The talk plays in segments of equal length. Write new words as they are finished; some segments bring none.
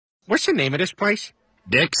What's the name of this place?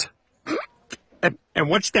 Dick's. And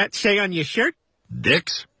what's that say on your shirt?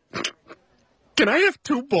 Dick's. Can I have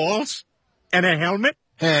 2 balls and a helmet?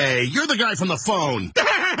 Hey, you're the guy from the phone.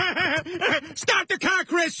 Stop the car,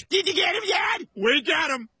 Chris! Did you get him yet? We got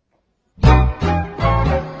him!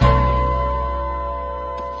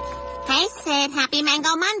 Hey, Sid. Happy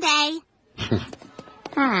Mango Monday.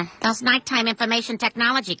 Those nighttime information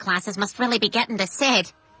technology classes must really be getting to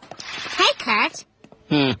Sid. Hey, Kurt.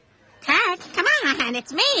 Kurt, come on.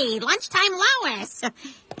 It's me, Lunchtime Lois.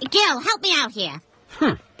 Gil, help me out here.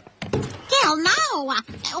 Gil, no. What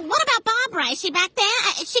about Barbara? Is she back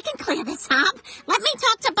there? She can clear this up. Let me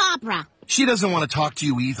talk to Barbara. She doesn't want to talk to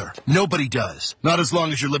you either. Nobody does. Not as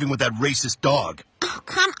long as you're living with that racist dog. Oh,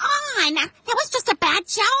 come on. That was just a bad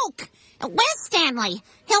joke. Where's Stanley?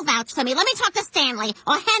 He'll vouch for me. Let me talk to Stanley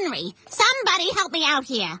or Henry. Somebody help me out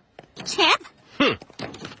here. Chip?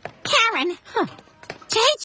 Karen? JJ?